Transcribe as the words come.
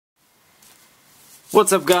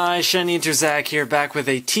What's up guys, shinyhunterzach here, back with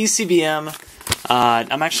a TCBM.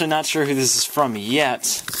 I'm actually not sure who this is from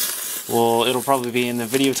yet. Well, it'll probably be in the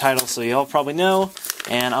video title, so y'all probably know,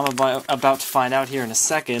 and I'm about to find out here in a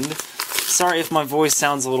second. Sorry if my voice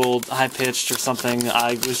sounds a little high-pitched or something.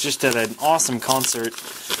 I was just at an awesome concert,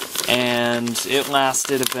 and it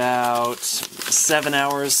lasted about 7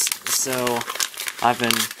 hours, so I've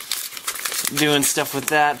been doing stuff with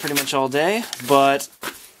that pretty much all day, but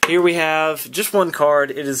here we have just one card.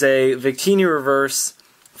 It is a Victini Reverse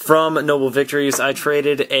from Noble Victories. I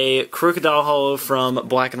traded a Crocodile Hollow from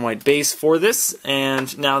Black and White Base for this,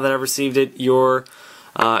 and now that I've received it, your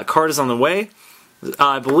card is on the way.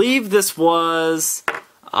 I believe this was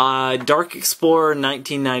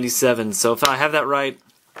DarkExplorer1997, so if I have that right,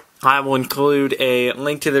 I will include a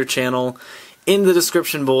link to their channel in the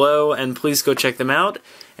description below, and please go check them out.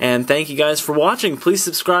 And thank you guys for watching. Please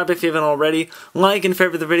subscribe if you haven't already, like and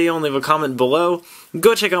favorite the video, and leave a comment below.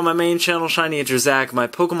 Go check out my main channel, shinyhunterzach, my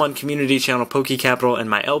Pokemon community channel, PokeCapital, and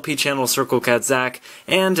my LP channel, CircleCatZach.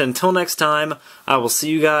 And until next time, I will see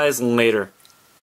you guys later.